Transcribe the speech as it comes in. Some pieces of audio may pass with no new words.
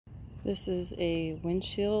This is a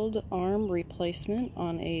windshield arm replacement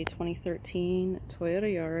on a 2013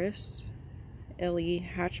 Toyota Yaris LE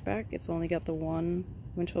Hatchback. It's only got the one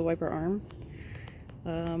windshield wiper arm.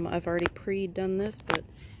 I've already pre-done this, but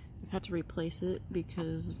I've had to replace it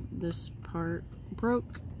because this part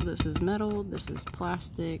broke. This is metal, this is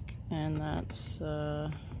plastic, and that's no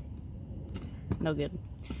good.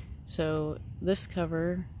 So this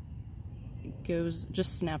cover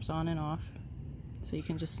just snaps on and off. So you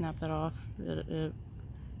can just snap that off. It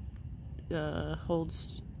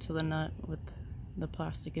holds to the nut with the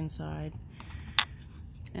plastic inside.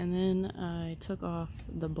 And then I took off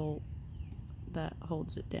the bolt that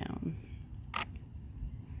holds it down.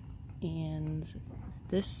 And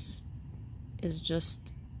this is just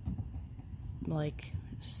like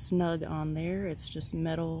snug on there. It's just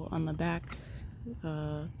metal on the back,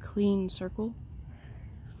 clean circle.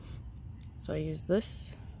 So I use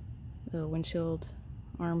this, the windshield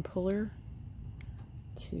arm puller,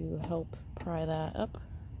 to help pry that up.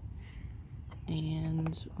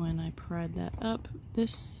 And when I pried that up,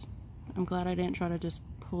 I'm glad I didn't try to just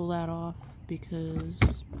pull that off,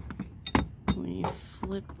 because when you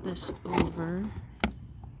flip this over,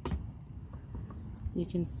 you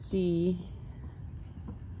can see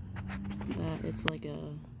that it's like a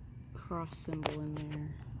cross symbol in there.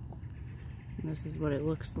 And this is what it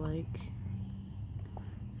looks like.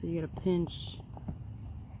 So you gotta pinch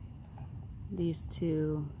these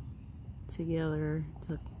two together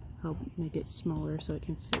to help make it smaller so it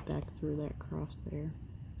can fit back through that cross there.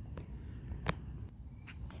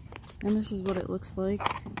 And this is what it looks like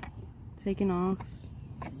taken off.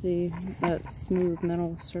 See that smooth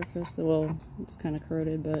metal surface? Well, it's kind of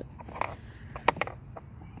corroded, but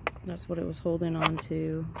that's what it was holding on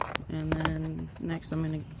to. And then next I'm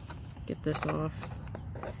going to get this off.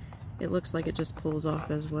 It looks like it just pulls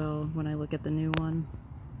off as well when I look at the new one.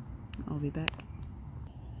 I'll be back.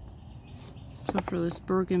 So for this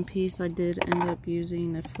broken piece, I did end up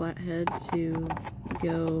using a flathead to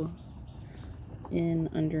go in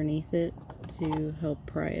underneath it to help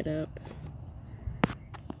pry it up.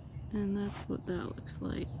 And that's what that looks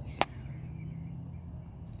like.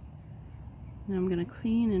 Now I'm going to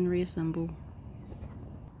clean and reassemble.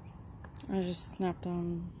 I just snapped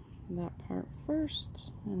on that part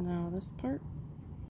first, and now this part.